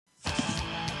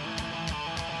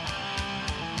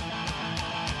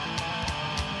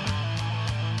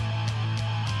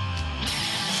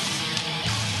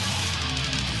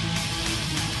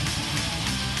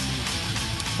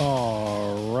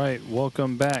All right,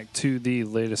 welcome back to the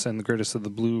latest and the greatest of the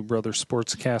Blue Brothers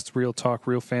Sportscast. Real talk,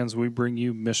 real fans. We bring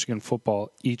you Michigan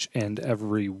football each and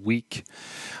every week.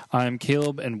 I'm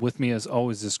Caleb, and with me, as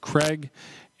always, is Craig.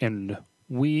 And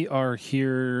we are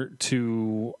here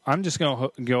to. I'm just going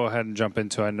to go ahead and jump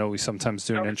into. I know we sometimes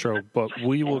do an intro, but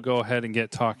we will go ahead and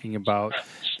get talking about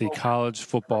the college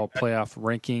football playoff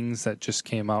rankings that just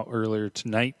came out earlier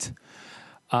tonight.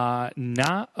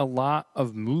 Not a lot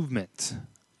of movement.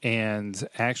 And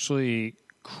actually,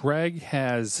 Craig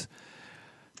has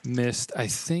missed, I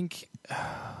think,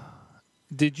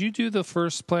 did you do the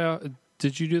first playoff?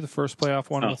 Did you do the first playoff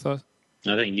one with us?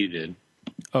 I think you did.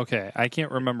 Okay. I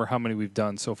can't remember how many we've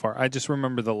done so far. I just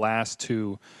remember the last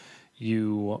two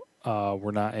you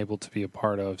were not able to be a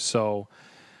part of. So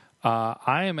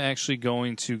I am actually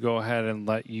going to go ahead and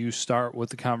let you start with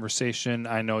the conversation.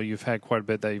 I know you've had quite a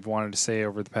bit that you've wanted to say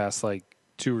over the past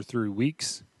 2 or 3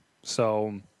 weeks.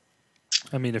 So,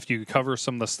 I mean, if you cover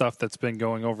some of the stuff that's been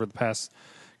going over the past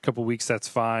couple of weeks, that's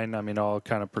fine. I mean, all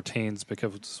kind of pertains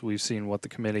because we've seen what the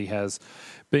committee has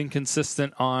been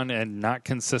consistent on and not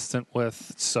consistent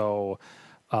with. So,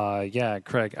 yeah,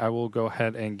 Craig, I will go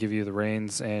ahead and give you the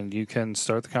reins, and you can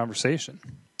start the conversation.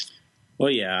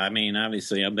 Well, yeah, I mean,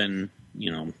 obviously I've been,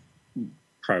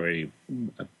 probably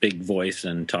a big voice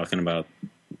in talking about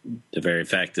the very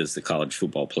fact is the college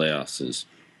football playoffs is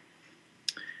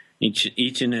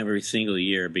each and every single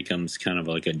year becomes kind of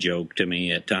like a joke to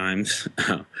me at times.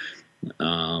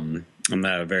 I'm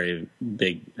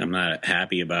not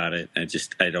happy about it.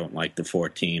 I don't like the 4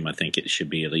 team. I think it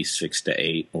should be at least 6 to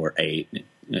 8 or 8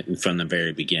 from the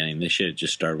very beginning. They should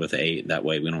just start with 8. That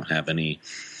way we don't have any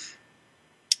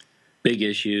big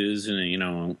issues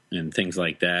and things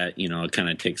like that. It kind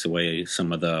of takes away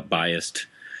some of the biased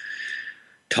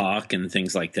talk and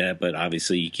things like that, but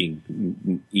obviously you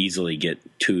can easily get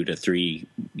 2 to 3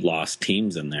 lost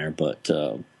teams in there. But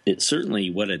it certainly,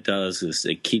 what it does is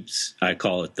it keeps, I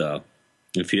call it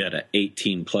if you had an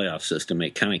 8-team playoff system,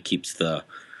 it kind of keeps the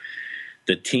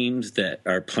teams that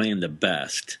are playing the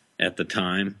best at the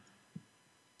time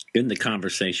in the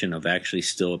conversation of actually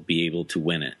still be able to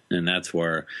win it. And that's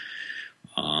where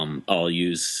I'll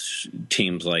use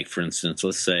teams like, for instance,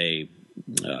 let's say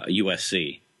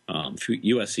USC.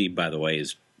 USC, by the way,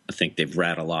 I think they've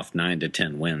rattled off 9 to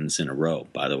 10 wins in a row,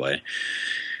 by the way.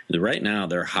 Right now,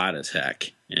 they're hot as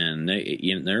heck, and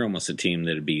they're almost a team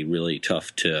that would be really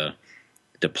tough to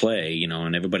play,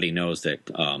 and everybody knows that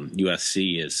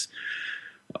USC is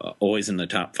always in the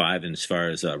top 5 as far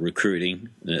as recruiting.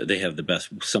 They have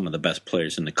some of the best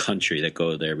players in the country that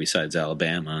go there besides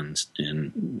Alabama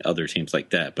and other teams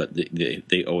like that, but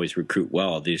they always recruit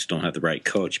well. They just don't have the right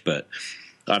coach, but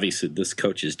obviously, this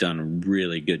coach has done a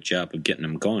really good job of getting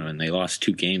them going. And they lost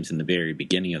 2 games in the very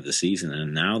beginning of the season,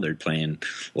 and now they're playing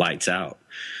lights out.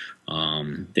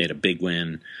 They had a big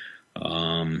win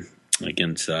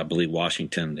against, I believe,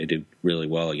 Washington. They did really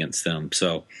well against them.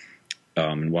 So,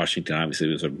 and Washington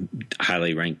obviously was a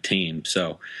highly ranked team.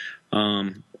 So,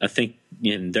 I think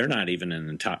they're not even in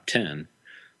the top 10.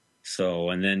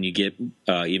 So, and then you get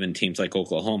even teams like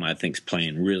Oklahoma, I think, is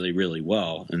playing really, really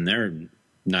well, and they're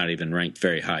not even ranked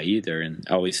very high either, and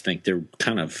I always think they're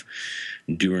kind of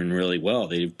doing really well.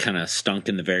 They kind of stunk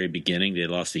in the very beginning. They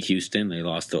lost to Houston, they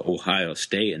lost to Ohio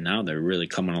State, and now they're really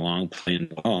coming along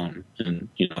playing well, and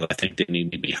I think they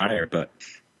need to be higher. But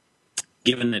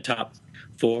given the top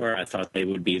 4, I thought they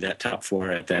would be that top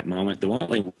 4 at that moment. The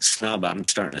only snub I'm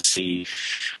starting to see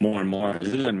more and more, it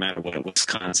doesn't matter what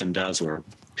Wisconsin does or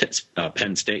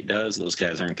Penn State does, those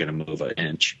guys aren't going to move an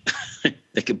inch.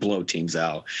 They could blow teams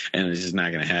out, and it's just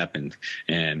not going to happen.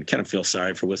 And kind of feel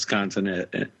sorry for Wisconsin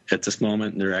at this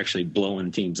moment. They're actually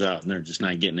blowing teams out, and they're just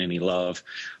not getting any love.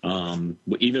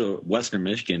 Even Western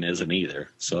Michigan isn't either.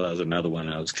 So that was another one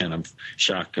I was kind of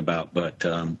shocked about. But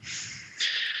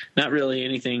not really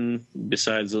anything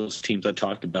besides those teams I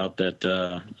talked about that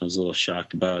I was a little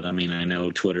shocked about. I mean, I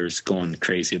know Twitter's going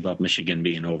crazy about Michigan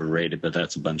being overrated, but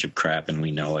that's a bunch of crap, and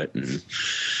we know it. And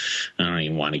I don't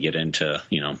even want to get into,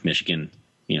 Michigan.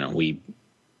 We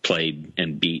played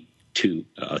and beat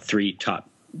 3 top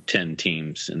 10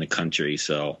 teams in the country,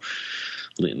 so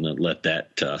let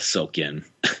that soak in.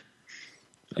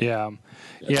 Yeah,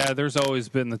 there's always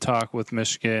been the talk with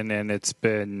Michigan, and it's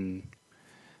been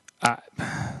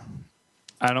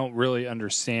I don't really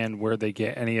understand where they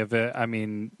get any of it. I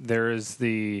mean, there is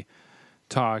the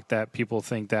talk that people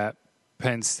think that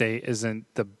Penn State isn't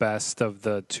the best of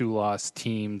the 2 lost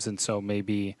teams, and so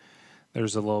maybe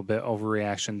there's a little bit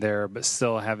overreaction there. But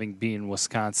still, having beaten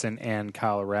Wisconsin and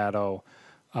Colorado,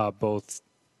 both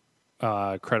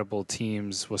credible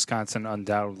teams. Wisconsin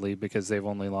undoubtedly, because they've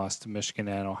only lost to Michigan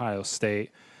and Ohio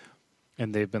State,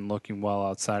 and they've been looking well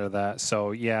outside of that.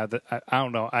 So yeah, I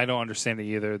don't know. I don't understand it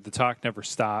either. The talk never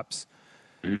stops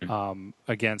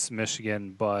against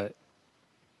Michigan, but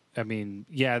I mean,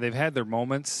 yeah, they've had their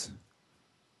moments,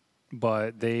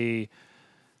 but they,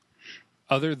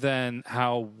 other than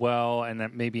how well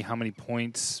and maybe how many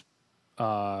points,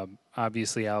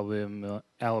 obviously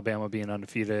Alabama being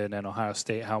undefeated and Ohio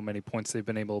State, how many points they've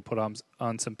been able to put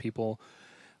on some people.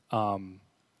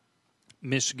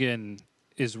 Michigan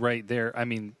is right there. I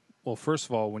mean, well, first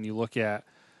of all, when you look at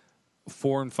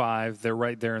 4 and 5, they're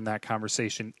right there in that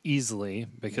conversation easily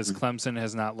because Clemson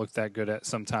has not looked that good at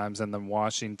sometimes, and then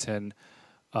Washington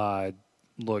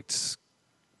looked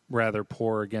rather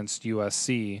poor against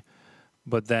USC.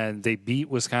 But then they beat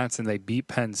Wisconsin, they beat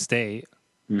Penn State.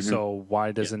 So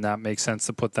why does it not make sense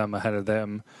to put them ahead of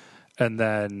them? And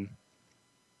then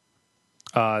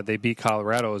they beat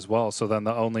Colorado as well. So then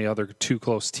the only other two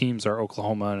close teams are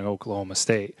Oklahoma and Oklahoma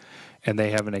State. And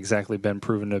they haven't exactly been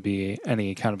proven to be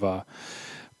any kind of a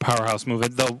powerhouse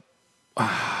movement. Though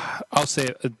I'll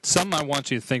say something I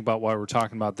want you to think about while we're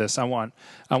talking about this. I want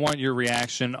your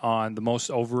reaction on the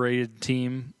most overrated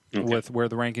team with where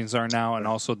the rankings are now, and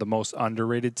also the most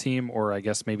underrated team, or I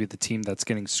guess maybe the team that's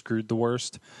getting screwed the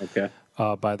worst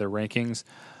by their rankings.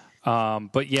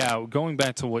 But yeah, going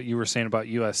back to what you were saying about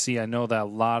USC, I know that a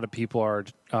lot of people are.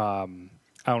 I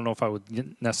don't know if I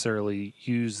would necessarily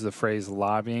use the phrase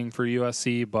lobbying for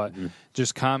USC, but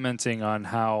just commenting on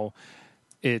how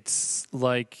it's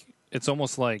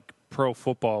almost like pro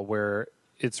football, where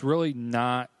it's really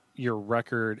not your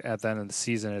record at the end of the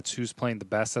season. It's who's playing the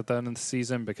best at the end of the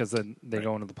season, because then they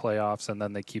go into the playoffs and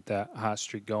then they keep that hot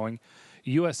streak going.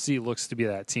 USC looks to be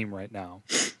that team right now.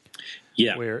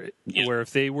 Yeah. Where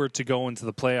if they were to go into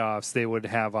the playoffs, they would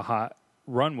have a hot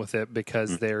run with it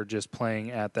because they're just playing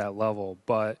at that level.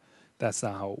 But that's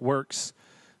not how it works.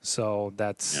 So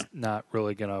that's not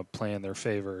really going to play in their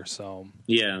favor. So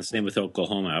yeah, same with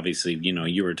Oklahoma. Obviously,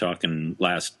 you were talking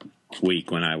last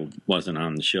week when I wasn't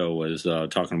on the show, was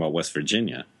talking about West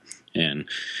Virginia and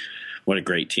what a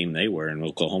great team they were, and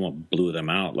Oklahoma blew them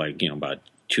out about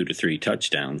 2 to 3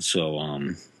 touchdowns. So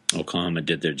Oklahoma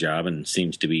did their job and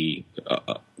seems to be,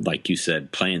 like you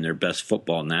said, playing their best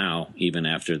football now, even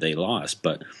after they lost.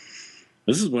 But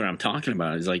this is what I'm talking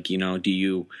about. Is I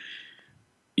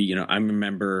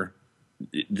remember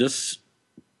this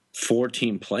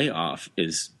 4-team playoff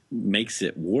makes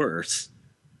it worse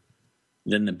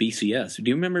than the BCS.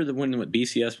 Do you remember when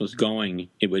BCS was going?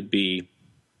 It would be,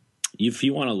 if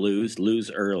you want to lose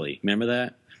early. Remember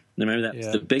that?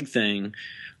 Yeah. The big thing.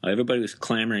 Everybody was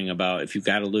clamoring about, if you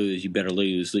got to lose, you better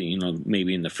lose.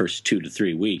 Maybe in the first 2 to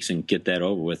 3 weeks and get that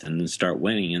over with, and then start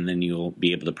winning, and then you'll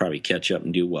be able to probably catch up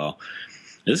and do well.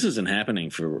 This isn't happening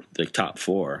for the top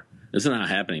 4. This is not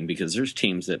happening because there's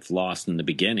teams that've lost in the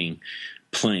beginning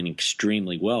playing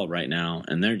extremely well right now,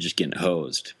 and they're just getting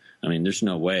hosed. I mean, there's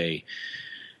no way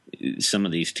some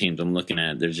of these teams I'm looking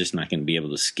at, they're just not going to be able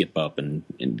to skip up and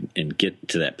get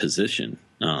to that position.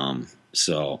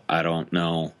 So I don't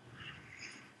know.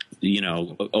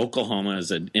 Oklahoma is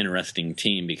an interesting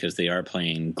team because they are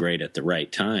playing great at the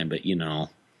right time, but the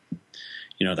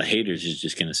haters is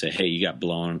just going to say, hey, you got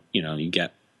blown, you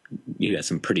got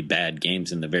some pretty bad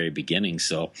games in the very beginning.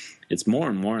 So it's more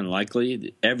and more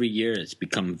unlikely. Every year it's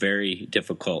become very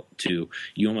difficult you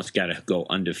almost got to go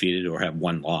undefeated or have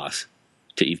one loss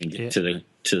to even get to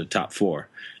the top 4.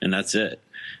 And that's it.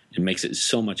 It makes it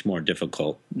so much more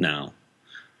difficult now.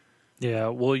 Yeah,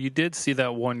 well, you did see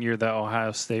that one year that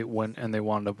Ohio State went and they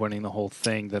wound up winning the whole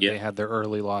thing, that they had their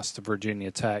early loss to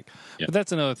Virginia Tech. But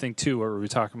that's another thing, too, where we're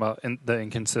talking about the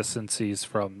inconsistencies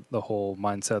from the whole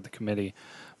mindset of the committee.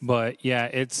 But, yeah,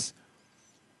 it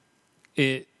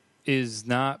is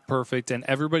not perfect. And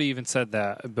everybody even said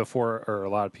that before, or a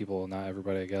lot of people, not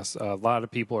everybody, I guess. A lot of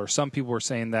people, or some people were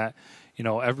saying that,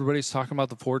 everybody's talking about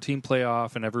the 4-team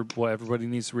playoff, and everybody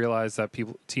needs to realize that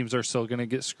teams are still going to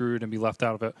get screwed and be left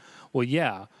out of it. Well,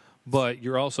 yeah, but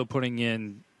you're also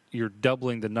you're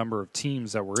doubling the number of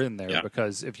teams that were in there,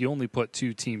 because if you only put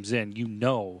 2 teams in,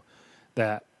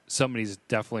 that somebody's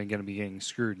definitely going to be getting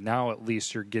screwed. Now at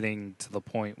least you're getting to the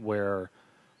point where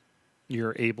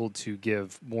you're able to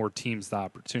give more teams the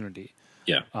opportunity.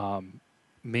 Yeah.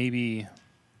 Maybe...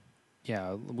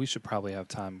 Yeah, we should probably have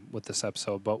time with this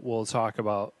episode, but we'll talk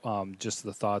about just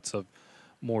the thoughts of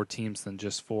more teams than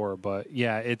just 4. But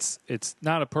yeah, it's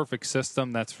not a perfect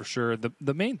system, that's for sure.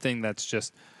 The main thing that's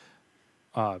just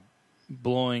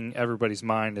blowing everybody's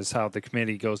mind is how the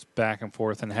committee goes back and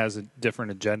forth and has a different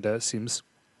agenda, it seems.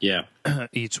 Yeah.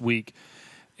 Each week.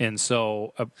 And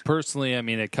so, personally, I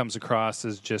mean, it comes across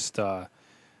as just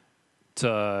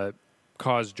to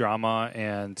cause drama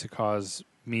and to cause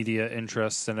media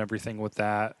interest and everything with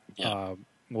that,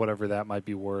 whatever that might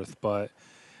be worth. But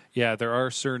yeah, there are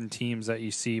certain teams that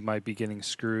you see might be getting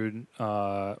screwed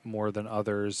more than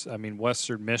others. I mean,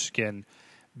 Western Michigan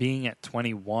being at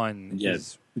 21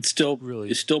 is it's still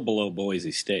below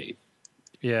Boise State.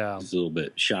 Yeah, it's a little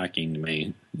bit shocking to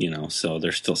me, so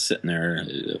they're still sitting there.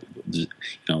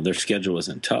 Their schedule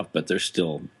isn't tough, but they're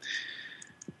still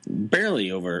barely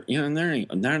over, and they're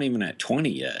not even at 20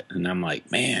 yet. And I'm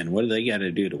like, man, what do they got to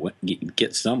do to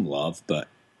get some love? But,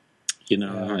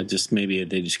 maybe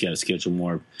they just got to schedule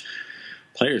more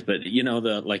players. But,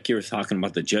 like you were talking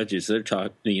about the judges, they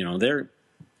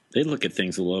look at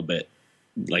things a little bit,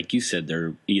 like you said,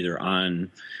 they're either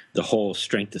on the whole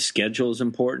strength of schedule is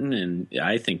important, and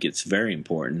I think it's very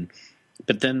important.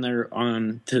 But then they're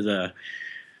on to the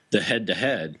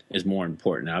head-to-head is more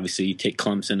important. Obviously, you take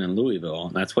Clemson and Louisville,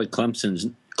 and that's why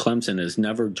Clemson has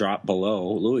never dropped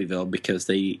below Louisville, because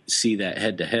they see that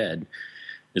head-to-head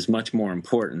is much more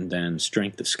important than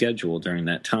strength of schedule during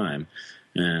that time.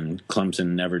 And Clemson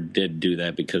never did do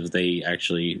that, because they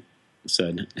actually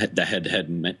said the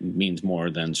head-to-head means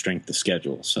more than strength of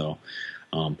schedule. So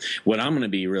what I'm going to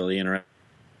be really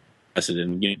interested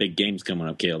in, big games coming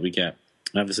up, Caleb. We got,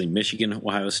 obviously, Michigan,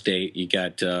 Ohio State. You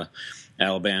got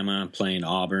Alabama playing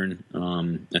Auburn.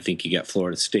 I think you got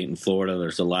Florida State and Florida.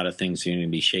 There's a lot of things you're going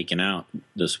to be shaking out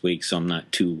this week, so I'm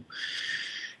not too,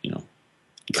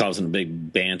 causing a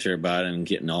big banter about it and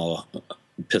getting all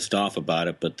pissed off about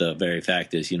it. But the very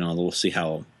fact is, we'll see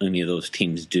how any of those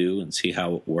teams do and see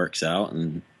how it works out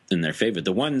and in their favor.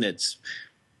 The one it's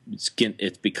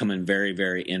becoming very,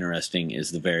 very interesting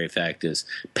is the very fact is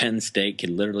Penn State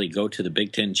can literally go to the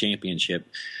Big Ten championship,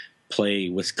 play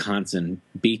Wisconsin,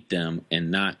 beat them,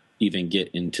 and not even get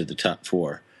into the top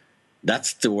 4.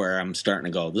 That's to where I'm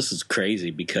starting to go, this is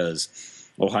crazy, because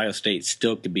Ohio State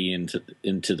still could be into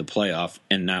the playoff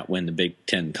and not win the Big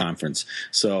Ten conference.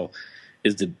 So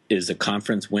is the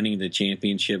conference winning the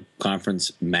championship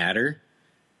conference matter,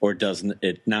 or doesn't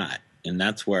it not? And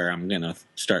that's where I'm going to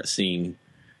start seeing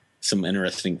some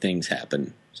interesting things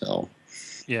happen. So,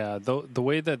 yeah, the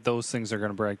way that those things are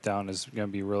going to break down is going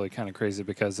to be really kind of crazy,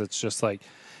 because it's just like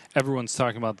everyone's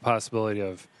talking about the possibility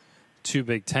of 2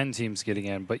 Big Ten teams getting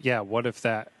in. But yeah, what if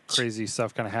that crazy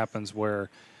stuff kind of happens where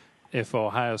if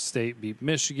Ohio State beat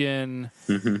Michigan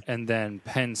and then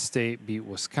Penn State beat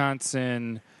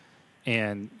Wisconsin,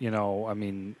 and, I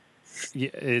mean,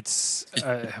 it's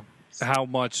how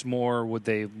much more would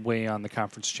they weigh on the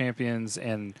conference champions?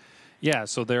 And yeah,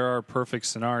 so there are perfect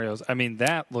scenarios. I mean,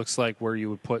 that looks like where you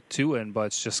would put 2 in, but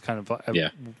it's just kind of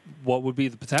what would be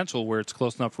the potential where it's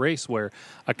close enough race where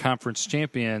a conference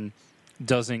champion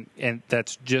doesn't, and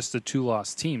that's just a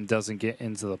 2-loss team, doesn't get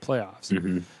into the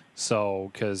playoffs. So,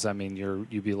 because I mean,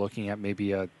 you'd be looking at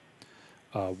maybe a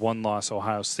 1-loss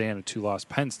Ohio State and a 2-loss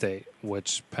Penn State,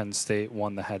 which Penn State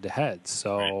won the head-to-head.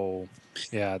 So,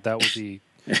 yeah, that would be.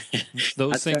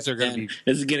 Those things are going to be.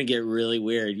 This is going to get really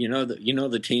weird.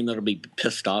 The team that'll be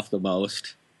pissed off the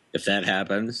most if that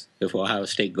happens, if Ohio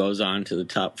State goes on to the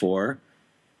top 4,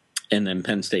 and then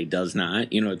Penn State does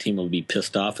not. A team will be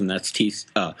pissed off, and that's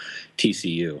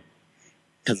TCU.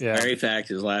 Because the very fact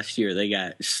is, last year they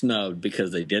got snubbed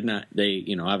because they did not.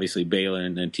 Obviously Baylor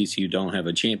and TCU don't have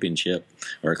a championship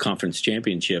or a conference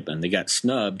championship, and they got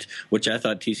snubbed. Which I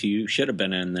thought TCU should have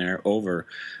been in there over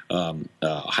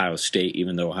Ohio State,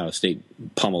 even though Ohio State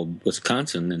pummeled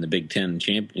Wisconsin in the Big Ten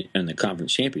and the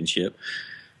conference championship.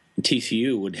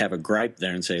 TCU would have a gripe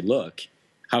there and say, "Look,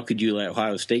 how could you let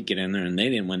Ohio State get in there and they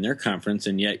didn't win their conference,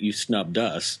 and yet you snubbed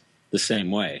us the same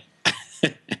way?"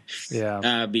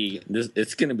 Yeah,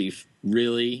 it's going to be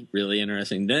really, really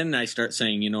interesting. Then I start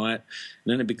saying, you know what?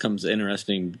 Then it becomes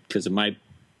interesting because it might,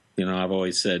 I've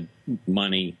always said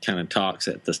money kind of talks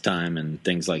at this time and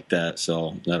things like that.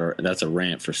 So that's a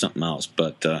rant for something else.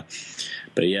 But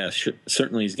yeah,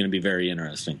 certainly it's going to be very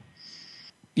interesting.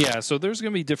 Yeah, so there's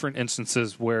going to be different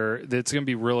instances where it's going to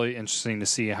be really interesting to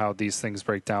see how these things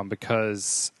break down,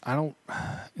 because in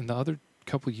the other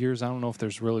couple of years, I don't know if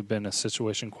there's really been a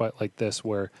situation quite like this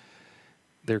where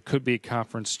there could be a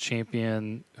conference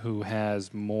champion who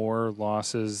has more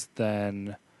losses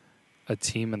than a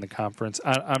team in the conference.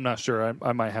 I'm not sure.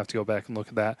 I might have to go back and look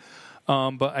at that.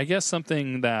 But I guess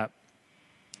something that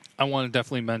I want to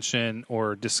definitely mention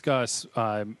or discuss,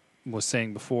 was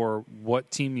saying before,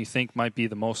 what team you think might be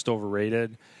the most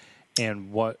overrated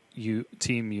and what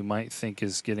team you might think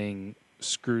is getting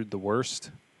screwed the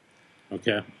worst.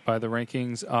 Okay. By the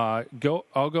rankings.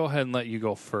 I'll go ahead and let you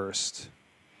go first.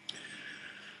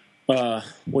 What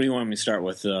do you want me to start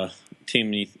with?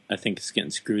 Team I think is getting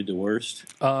screwed the worst.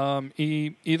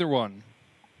 Either one.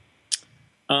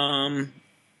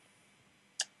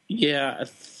 Yeah, I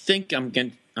think I'm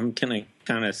gonna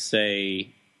kind of say,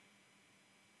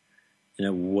 in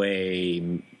a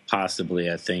way,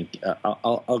 possibly. I think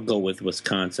I'll go with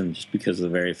Wisconsin just because of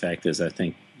the very fact is I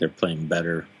think they're playing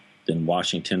better than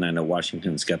Washington. I know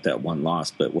Washington's got that one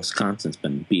loss, but Wisconsin's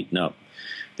been beating up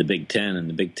the Big Ten, and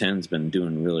the Big Ten's been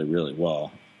doing really, really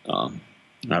well.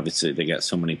 Obviously, they got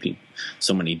so many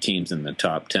teams in the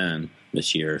top 10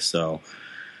 this year. So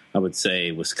I would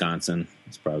say Wisconsin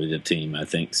is probably the team I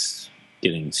think's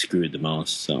getting screwed the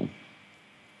most. So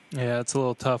yeah, it's a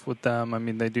little tough with them. I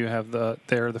mean, they do have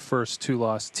they're the first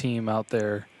 2-loss team out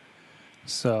there.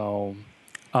 So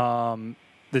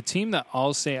the team that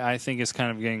I'll say I think is kind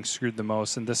of getting screwed the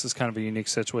most, and this is kind of a unique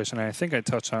situation, and I think I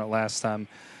touched on it last time,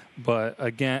 but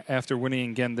again, after winning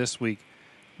again this week,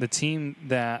 the team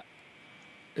that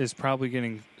is probably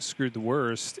getting screwed the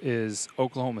worst is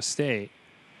Oklahoma State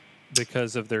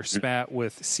because of their spat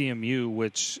with CMU,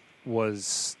 which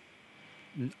was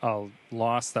a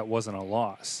loss that wasn't a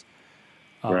loss.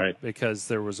 Right. Because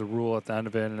there was a rule at the end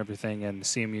of it and everything, and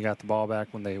CMU got the ball back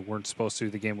when they weren't supposed to.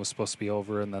 The game was supposed to be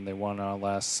over, and then they won on a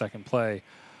last-second play.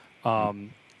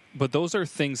 But those are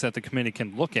things that the committee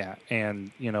can look at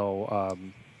and,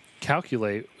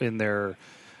 calculate in their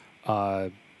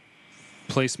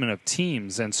placement of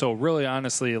teams. And so really,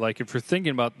 honestly, like if you're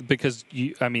thinking about, because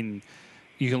you can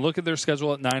look at their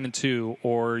schedule at 9-2,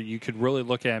 or you could really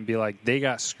look at it and be like, they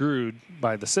got screwed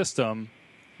by the system.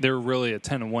 They're really a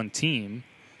 10-1 team.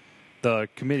 The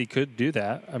committee could do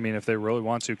that. I mean, if they really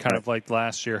want to, kind of like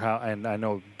last year, and I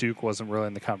know Duke wasn't really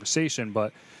in the conversation,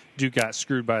 but Duke got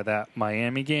screwed by that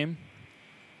Miami game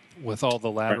with all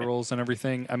the laterals and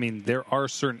everything. I mean, there are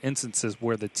certain instances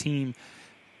where the team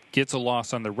gets a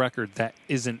loss on the record that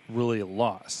isn't really a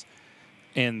loss.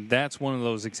 And that's one of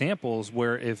those examples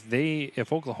where if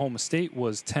Oklahoma State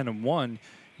was 10-1,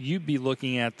 you'd be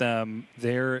looking at them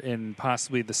there in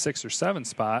possibly the 6 or 7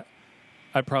 spot.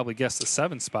 I'd probably guess the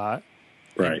 7 spot.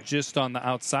 Right. And just on the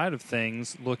outside of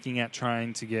things, looking at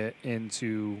trying to get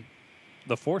into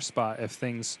the 4th spot if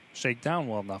things shake down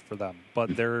well enough for them.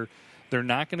 But they're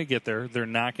not going to get there. They're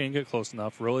not going to get close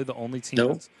enough. Really, the only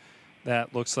team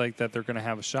that looks like that they're going to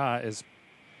have a shot is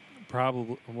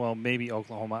probably, well, maybe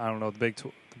Oklahoma. I don't know. The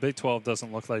Big 12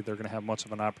 doesn't look like they're going to have much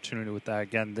of an opportunity with that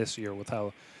again this year with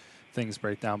how things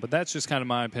break down. But that's just kind of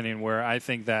my opinion, where I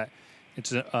think that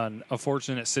it's an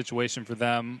unfortunate situation for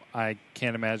them. I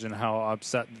can't imagine how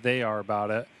upset they are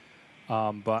about it.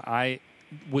 But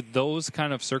with those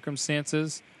kind of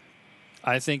circumstances,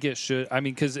 I think it should. I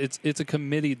mean, because it's a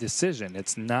committee decision.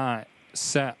 It's not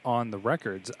set on the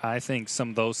records. I think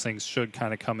some of those things should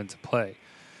kind of come into play.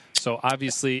 So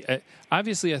obviously, I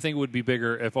think it would be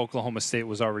bigger if Oklahoma State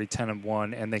was already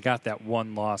 10-1 and they got that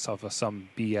one loss off of some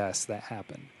BS that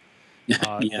happened.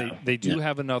 They do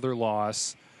have another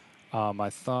loss. I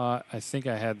think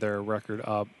I had their record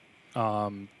up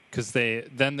because they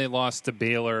lost to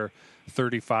Baylor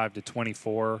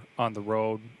 35-24 on the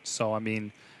road. So I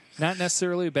mean, not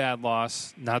necessarily a bad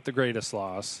loss, not the greatest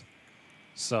loss.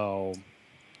 So,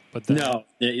 but no,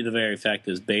 the very fact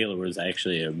is Baylor was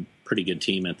actually a pretty good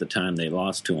team at the time they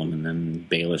lost to them, and then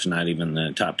Baylor's not even in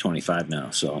the top 25 now.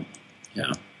 So,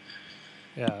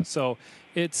 yeah. So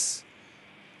it's.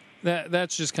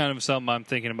 That's just kind of something I'm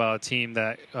thinking about, a team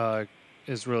that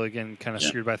is really getting kind of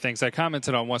screwed by things. I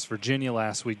commented on West Virginia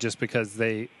last week just because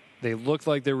they looked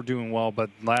like they were doing well,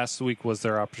 but last week was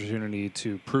their opportunity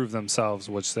to prove themselves,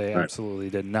 which they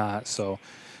absolutely did not. So,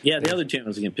 yeah, the other team I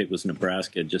was going to pick was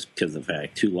Nebraska just because of the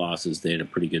fact 2 losses. They had a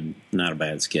pretty good, not a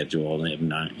bad schedule. They have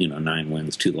 9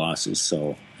 wins, 2 losses.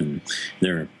 So and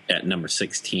they're at number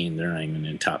 16. They're not even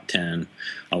in top 10,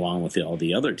 along with all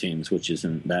the other teams, which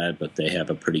isn't bad. But they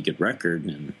have a pretty good record,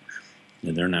 and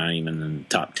they're not even in the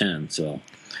top 10. So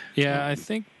yeah, I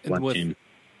think with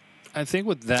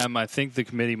them, I think the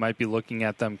committee might be looking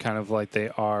at them kind of like they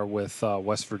are with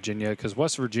West Virginia, because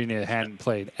West Virginia hadn't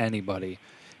played anybody.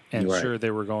 And sure,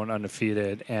 they were going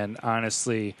undefeated. And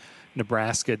honestly,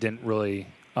 Nebraska didn't really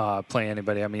play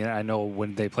anybody. I mean, I know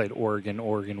when they played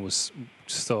Oregon was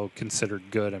still considered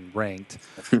good and ranked.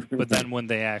 But then when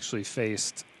they actually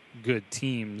faced good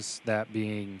teams, that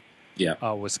being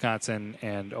Wisconsin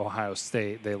and Ohio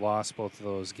State, they lost both of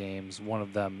those games, one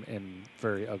of them in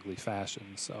very ugly fashion.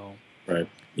 So right.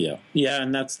 Yeah. Yeah,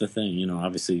 and that's the thing.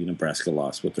 Obviously Nebraska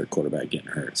lost with their quarterback getting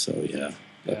hurt. So, yeah.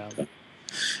 But,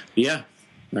 yeah.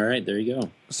 All right, there you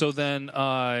go. So then,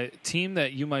 team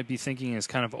that you might be thinking is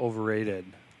kind of overrated.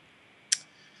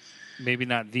 maybe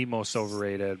not the most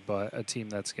overrated, but a team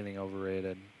that's getting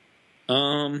overrated.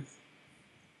 Oh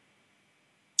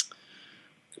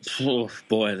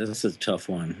boy, this is a tough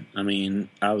one. I mean,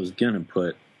 I was gonna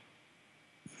put,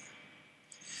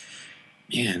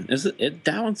 man, that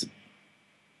one's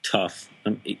tough.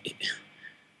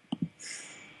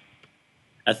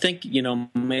 I think,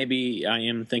 maybe I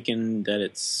am thinking that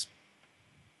it's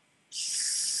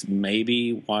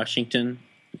maybe Washington.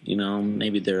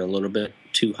 Maybe they're a little bit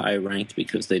too high ranked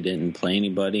because they didn't play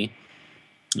anybody.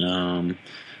 You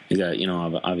got,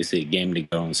 obviously a game to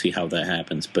go and see how that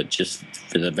happens. But just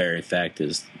for the very fact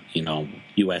is,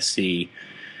 USC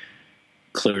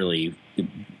clearly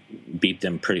beat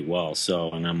them pretty well. So,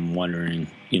 and I'm wondering,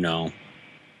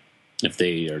 if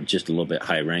they are just a little bit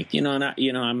high ranked, and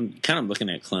I'm kind of looking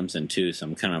at Clemson too. So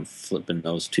I'm kind of flipping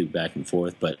those two back and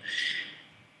forth. But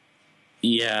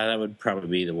yeah, that would probably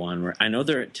be the one where I know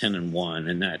they're at 10-1,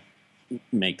 and that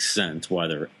makes sense why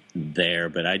they're there,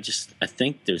 but I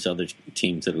think there's other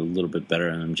teams that are a little bit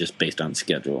better than them just based on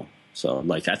schedule. So,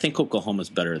 like, I think Oklahoma's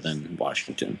better than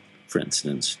Washington, for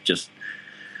instance, just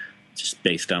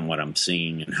based on what I'm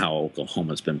seeing and how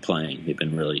Oklahoma's been playing. They've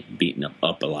been really beating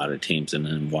up a lot of teams, and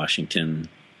then Washington,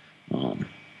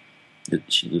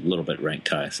 it's a little bit ranked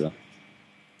high. So,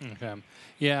 okay.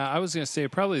 Yeah, I was going to say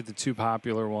probably the two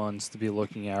popular ones to be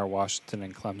looking at are Washington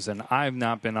and Clemson. I've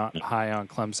not been high on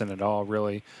Clemson at all,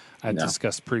 really. I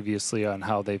discussed previously on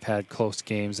how they've had close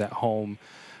games at home.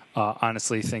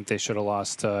 Honestly, think they should have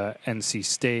lost to NC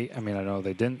State. I mean, I know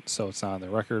they didn't, so it's not on the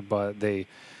record, but they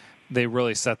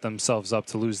really set themselves up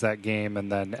to lose that game,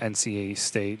 and then NC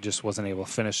State just wasn't able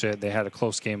to finish it. They had a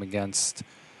close game against,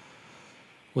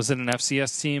 was it an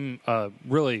FCS team?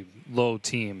 Really low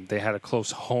team. They had a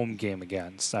close home game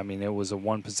against. I mean, it was a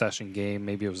one-possession game.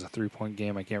 Maybe it was a 3-point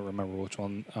game. I can't remember which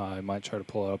one. I might try to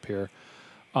pull it up here.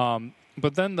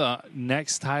 But then the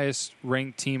next highest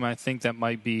ranked team, I think that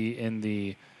might be in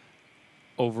the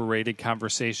overrated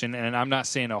conversation, and I'm not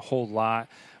saying a whole lot,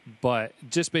 but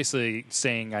just basically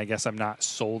saying I guess I'm not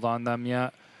sold on them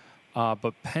yet.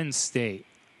 But Penn State,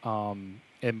 and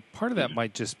part of that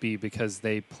might just be because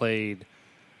they played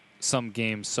some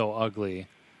games so ugly.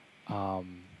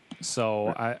 And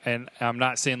I'm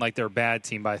not saying like they're a bad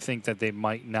team, but I think that they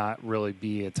might not really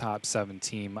be a top 7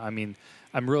 team. I mean,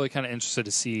 I'm really kind of interested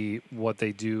to see what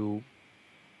they do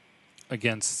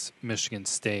against Michigan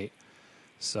State.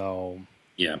 So,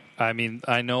 yeah. I mean,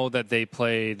 I know that they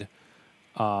played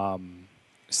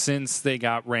since they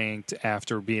got ranked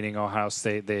after beating Ohio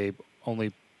State. They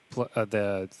only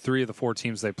the 3 of the 4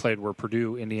 teams they played were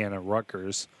Purdue, Indiana,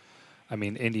 Rutgers. I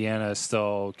mean, Indiana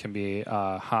still can be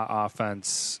a hot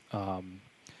offense,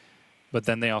 but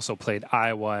then they also played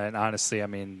Iowa, and honestly, I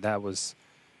mean,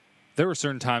 there were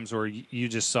certain times where you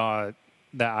just saw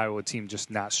that Iowa team just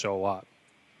not show up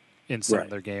in some of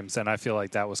their games, and I feel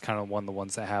like that was kind of one of the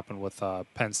ones that happened with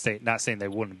Penn State. Not saying they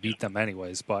wouldn't beat them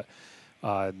anyways, but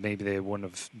maybe they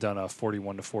wouldn't have done a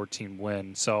 41-14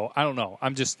 win. So I don't know.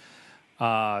 I'm just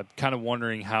kind of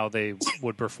wondering how they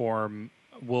will perform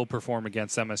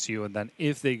against MSU, and then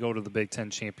if they go to the Big Ten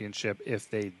championship,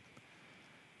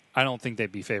 I don't think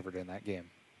they'd be favored in that game.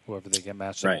 Whoever they get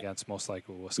matched up against, most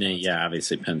likely Wisconsin. Yeah,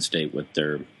 obviously Penn State with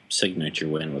their signature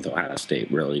win with Ohio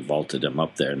State really vaulted them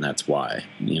up there, and that's why.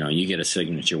 You get a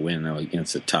signature win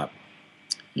against a top,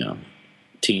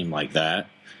 team like that,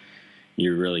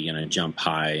 you're really going to jump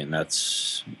high, and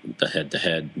that's the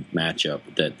head-to-head matchup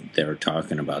that they were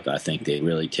talking about that I think they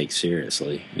really take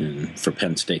seriously. And for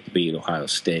Penn State to beat Ohio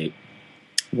State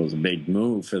was a big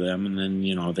move for them, and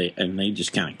then they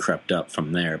just kind of crept up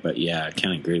from there. But yeah, I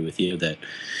kind of agree with you that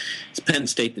it's Penn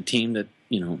State the team that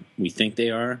we think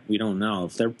they are. We don't know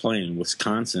if they're playing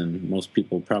Wisconsin. Most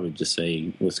people probably just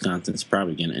say Wisconsin's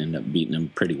probably going to end up beating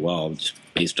them pretty well, just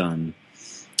based on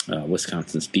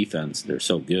Wisconsin's defense. They're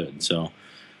so good. So,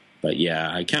 but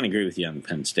yeah, I kind of agree with you on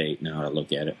Penn State now I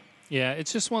look at it. Yeah,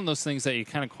 it's just one of those things that you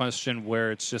kind of question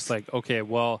where it's just like, okay,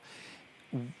 well,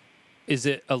 is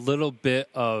it a little bit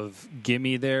of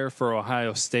gimme there for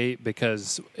Ohio State?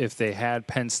 Because if they had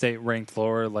Penn State ranked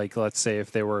lower, like let's say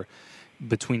if they were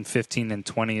between 15 and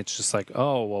 20, it's just like,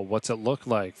 oh, well, what's it look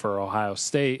like for Ohio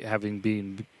State having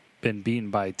been beaten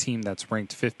by a team that's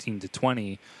ranked 15 to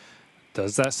 20?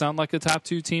 Does that sound like a top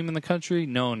 2 team in the country?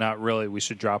 No, not really. We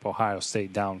should drop Ohio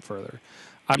State down further.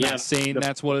 I'm not saying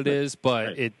that's what it is,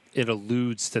 but it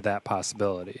alludes to that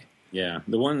possibility. Yeah,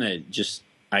 the one that just,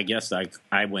 I guess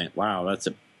I went, wow, that's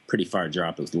a pretty far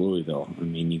drop is Louisville. I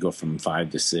mean, you go from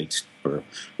 5 to 6 or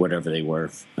whatever they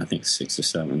were, I think 6 or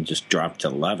 7, just dropped to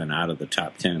 11 out of the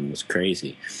top 10. It was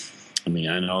crazy. I mean,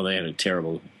 I know they had a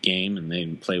terrible game and they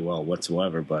didn't play well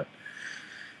whatsoever, but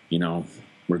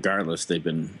regardless, they've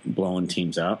been blowing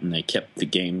teams out, and they kept the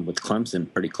game with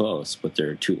Clemson pretty close with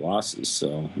their 2 losses.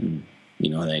 So, they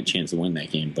had a chance to win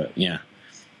that game. But,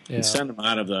 and send them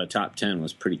out of the top 10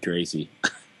 was pretty crazy.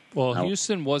 Well,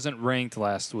 Houston wasn't ranked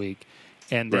last week,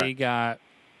 and they got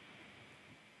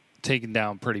taken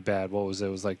down pretty bad. What was it? It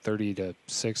was like 30-6,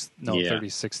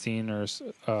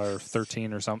 30-16 or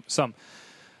 13 or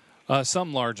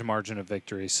some large margin of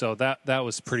victory. So that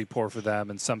was pretty poor for them,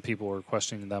 and some people were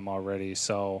questioning them already.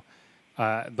 So,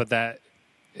 but that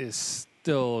is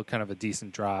still kind of a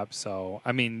decent drop. So,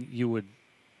 I mean,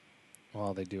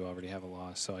 well, they do already have a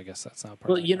loss, so I guess that's not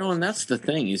part of it. Well, and that's the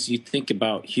thing is you think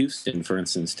about Houston, for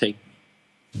instance,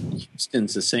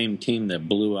 Houston's the same team that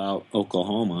blew out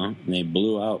Oklahoma, and they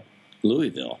blew out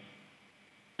Louisville,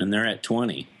 and they're at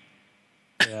 20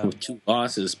 with 2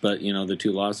 losses. But the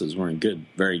 2 losses weren't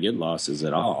very good losses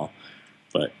at all.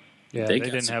 But they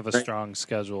didn't have a strong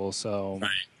schedule, so right.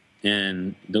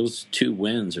 And those 2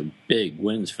 wins are big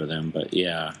wins for them. But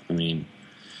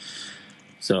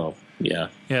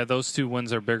those 2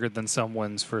 wins are bigger than some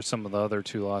wins for some of the other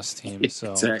 2-loss teams.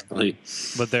 So. Exactly,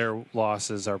 but their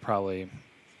losses are probably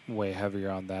way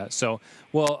heavier on that. So,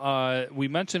 we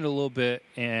mentioned a little bit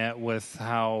with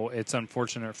how it's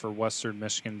unfortunate for Western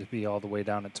Michigan to be all the way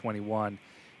down at 21.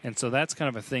 And so that's kind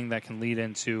of a thing that can lead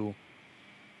into,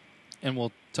 and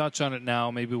we'll touch on it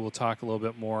now. Maybe we'll talk a little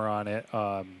bit more on it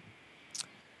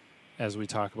as we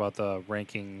talk about the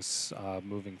rankings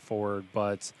moving forward.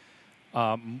 But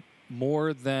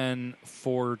more than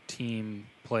 4-team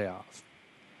playoff.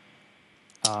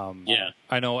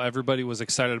 I know everybody was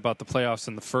excited about the playoffs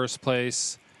in the first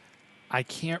place. I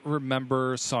can't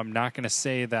remember, so I'm not going to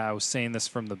say that I was saying this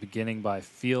from the beginning, but I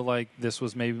feel like this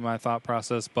was maybe my thought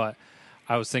process. But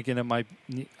I was thinking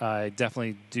I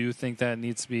definitely do think that it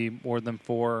needs to be more than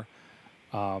 4.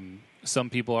 Some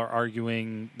people are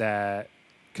arguing that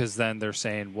because then they're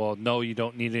saying, well, no, you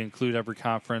don't need to include every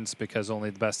conference because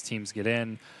only the best teams get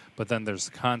in. But then there's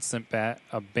constant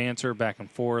banter back and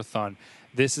forth on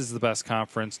this is the best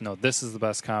conference, no, this is the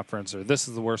best conference, or this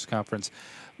is the worst conference,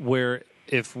 where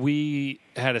if we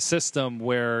had a system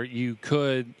where you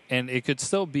could, and it could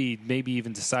still be maybe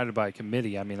even decided by a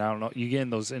committee. I mean, I don't know. You get in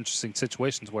those interesting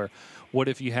situations where what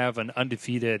if you have an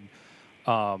undefeated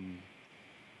team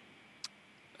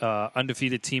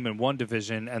in one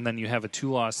division, and then you have a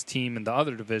 2-loss team in the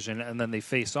other division, and then they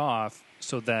face off.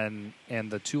 So then, and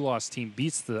the 2-loss team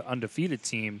beats the undefeated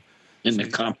team in the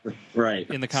conference, right?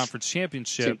 In the conference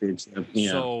championship.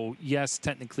 Yeah. So yes,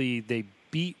 technically they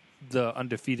beat the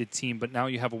undefeated team, but now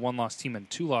you have a 1-loss team and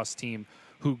 2-loss team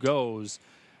who goes.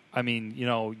 I mean,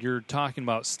 you're talking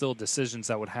about still decisions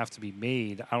that would have to be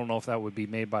made. I don't know if that would be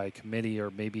made by a committee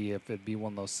or maybe if it'd be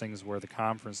one of those things where the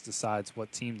conference decides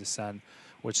what team to send,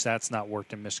 which that's not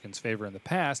worked in Michigan's favor in the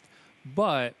past.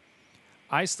 But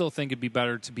I still think it'd be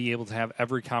better to be able to have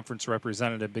every conference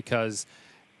representative because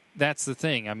that's the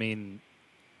thing. I mean,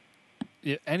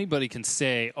 anybody can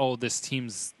say, oh, this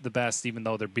team's the best, even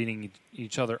though they're beating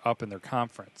each other up in their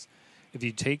conference. If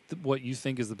you take what you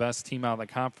think is the best team out of the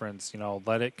conference,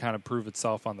 let it kind of prove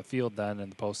itself on the field then in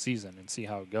the postseason and see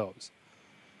how it goes.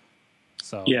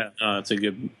 So that's a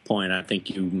good point. I think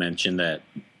you mentioned that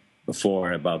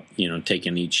before about,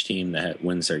 taking each team that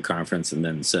wins their conference and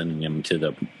then sending them to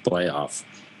the playoff,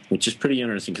 which is pretty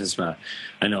interesting because I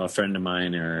know a friend of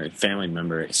mine or a family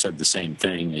member said the same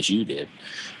thing as you did,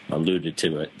 alluded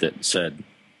to it, that said,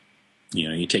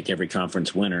 you take every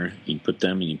conference winner, you put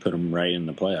them right in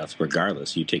the playoffs,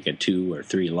 regardless. You take a 2 or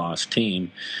 3 loss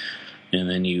team, and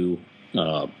then you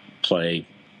play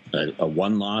a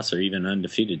 1-loss or even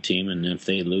undefeated team, and if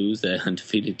they lose that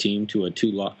undefeated team to a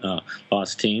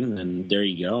 2-loss team, then there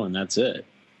you go, and that's it.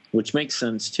 Which makes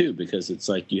sense too, because it's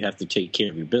like you have to take care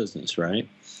of your business, right?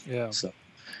 Yeah. So,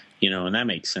 and that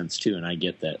makes sense too, and I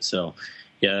get that. So,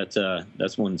 yeah,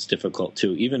 that's one's difficult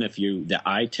too. Even if the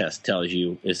eye test tells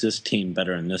you, is this team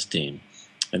better than this team?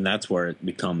 And that's where it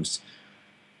becomes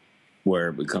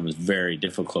very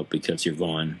difficult because you're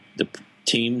going, the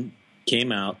team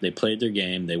came out, they played their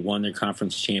game, they won their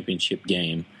conference championship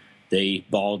game, they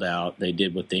balled out, they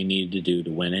did what they needed to do to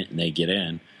win it, and they get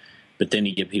in. But then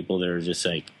you get people that are just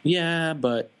like, yeah,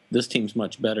 but this team's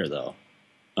much better, though,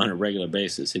 on a regular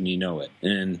basis, and you know it.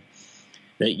 And,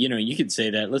 you could say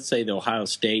that. Let's say the Ohio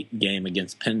State game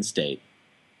against Penn State.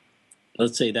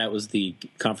 Let's say that was the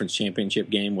conference championship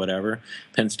game, whatever.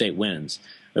 Penn State wins.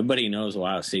 Everybody knows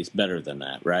Ohio State's better than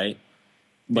that, right?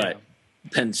 But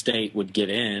Penn State would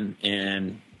get in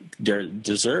and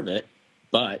deserve it.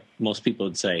 But most people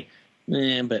would say,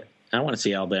 but I want to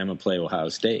see Alabama play Ohio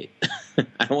State.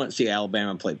 I don't want to see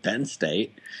Alabama play Penn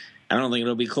State. I don't think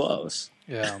it'll be close.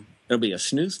 Yeah. It'll be a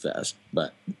snooze fest,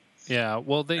 but Yeah.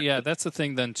 Well, that's the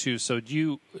thing then too. So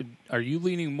are you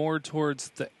leaning more towards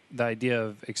the idea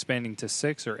of expanding to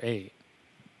 6 or 8?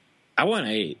 I want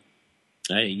 8.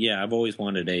 I've always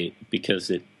wanted 8 because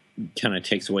it kind of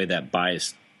takes away that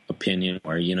biased opinion,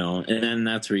 or and then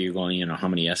that's where you're going. How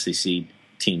many SEC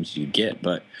teams you get,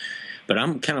 but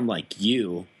I'm kind of like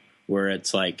you, where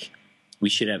it's like we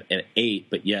should have 8,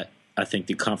 but yet I think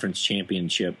the conference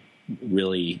championship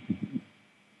really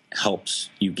helps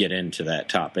you get into that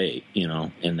top 8,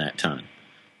 in that time.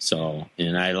 So,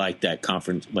 and I like that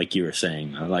conference, like you were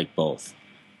saying. I like both.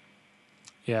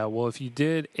 Yeah, well, if you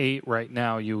did 8 right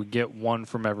now, you would get 1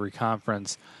 from every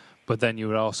conference, but then you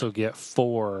would also get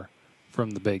 4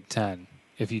 from the Big Ten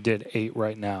if you did 8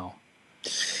 right now.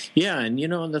 Yeah, and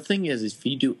the thing is if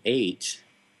you do 8,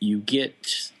 you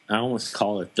get, I almost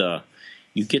call it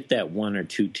you get that 1 or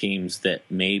 2 teams that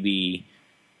maybe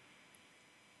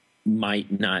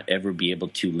might not ever be able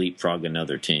to leapfrog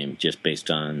another team just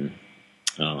based on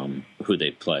who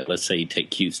they play. Let's say you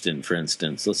take Houston, for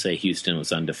instance. Let's say Houston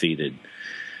was undefeated.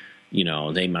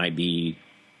 They might be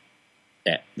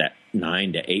at that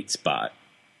 9 to 8 spot,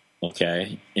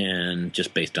 okay? And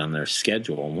just based on their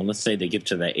schedule. Well, let's say they get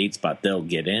to that 8 spot, they'll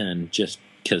get in just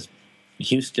because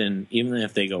Houston, even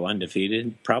if they go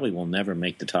undefeated, probably will never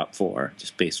make the top 4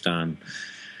 just based on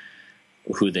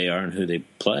who they are and who they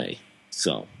play.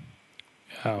 So...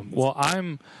 well,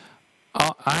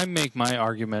 I make my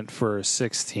argument for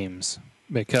 6 teams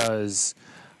because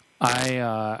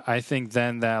I think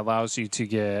then that allows you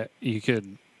to you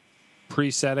could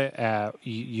preset it at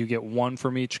you get 1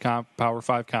 from each Power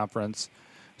 5 conference,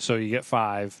 so you get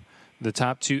 5. The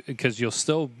top 2, because you'll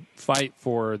still fight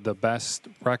for the best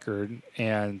record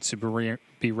and to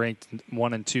be ranked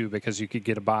 1 and 2 because you could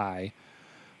get a bye.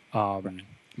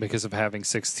 Because of having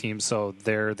 6 teams, so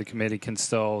the committee can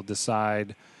still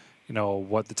decide,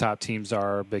 what the top teams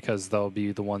are because they'll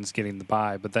be the ones getting the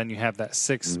bye. But then you have that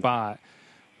 6th spot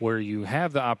where you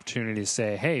have the opportunity to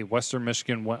say, hey, Western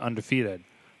Michigan went undefeated.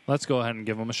 Let's go ahead and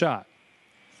give them a shot.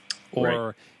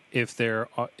 Or if there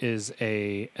is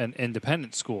an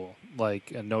independent school,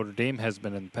 like Notre Dame has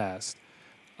been in the past,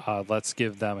 let's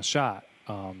give them a shot.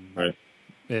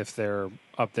 If they're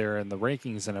up there in the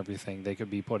rankings and everything, they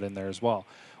could be put in there as well.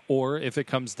 Or if it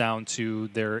comes down to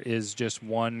there is just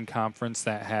one conference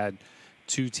that had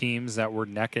 2 teams that were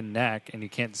neck and neck, and you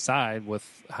can't decide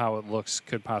with how it looks,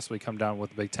 could possibly come down with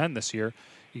the Big Ten this year,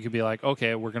 you could be like,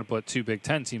 okay, we're going to put 2 Big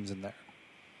Ten teams in there.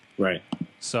 Right.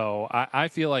 So I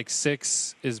feel like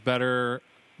 6 is better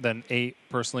than 8,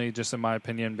 personally, just in my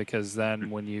opinion, because then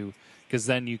you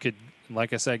could,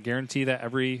 like I said, guarantee that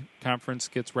every conference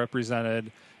gets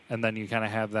represented, and then you kind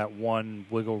of have that one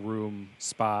wiggle room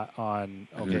spot on,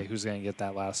 okay, who's going to get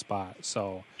that last spot.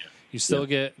 So you still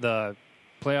get the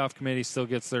playoff committee still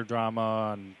gets their drama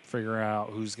on figuring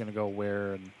out who's going to go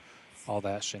where and all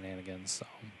that shenanigans. So.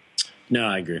 No,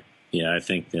 I agree. Yeah, I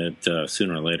think that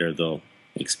sooner or later they'll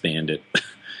expand it.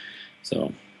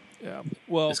 So yeah,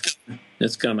 well,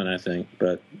 it's coming, I think,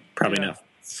 but probably not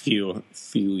few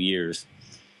years.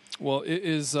 Well, it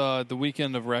is the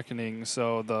weekend of reckoning,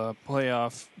 so the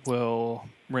playoff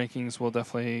rankings will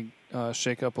definitely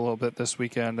shake up a little bit this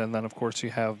weekend, and then of course you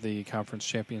have the conference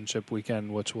championship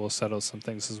weekend, which will settle some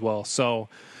things as well. So,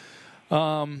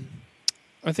 I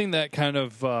think that kind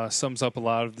of sums up a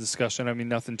lot of the discussion. I mean,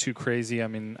 nothing too crazy. I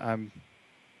mean, I'm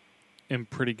in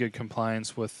pretty good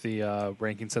compliance with the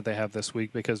rankings that they have this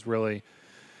week because really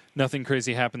nothing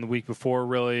crazy happened the week before,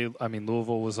 really. I mean,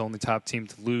 Louisville was the only top team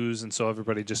to lose, and so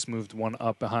everybody just moved one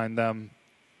up behind them.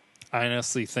 I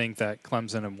honestly think that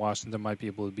Clemson and Washington might be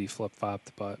able to be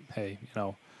flip-flopped, but hey,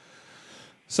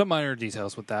 some minor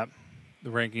details with that. The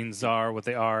rankings are what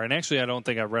they are, and actually I don't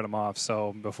think I read them off,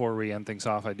 so before we end things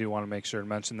off, I do want to make sure to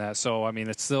mention that. So, I mean,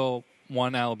 it's still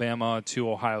 1 Alabama, 2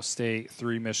 Ohio State,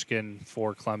 3 Michigan,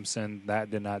 4 Clemson.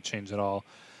 That did not change at all.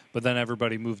 But then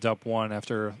everybody moved up 1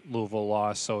 after Louisville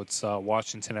lost, so it's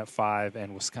Washington at 5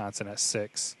 and Wisconsin at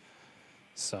 6.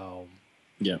 So,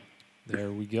 yeah,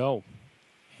 there we go.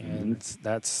 And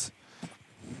that's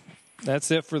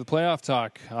it for the playoff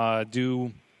talk.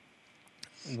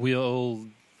 We'll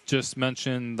just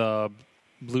mention the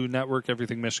Blue Network,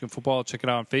 Everything Michigan Football. Check it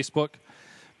out on Facebook.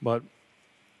 But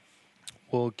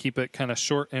we'll keep it kind of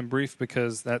short and brief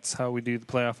because that's how we do the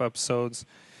playoff episodes.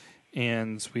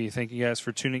 And we thank you guys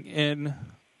for tuning in.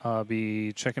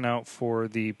 Be checking out for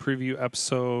the preview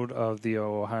episode of the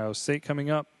Ohio State coming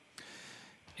up.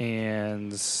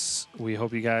 And we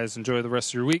hope you guys enjoy the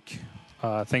rest of your week.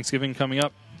 Thanksgiving coming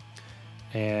up.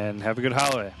 And have a good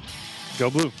holiday. Go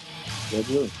Blue. Go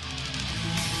Blue.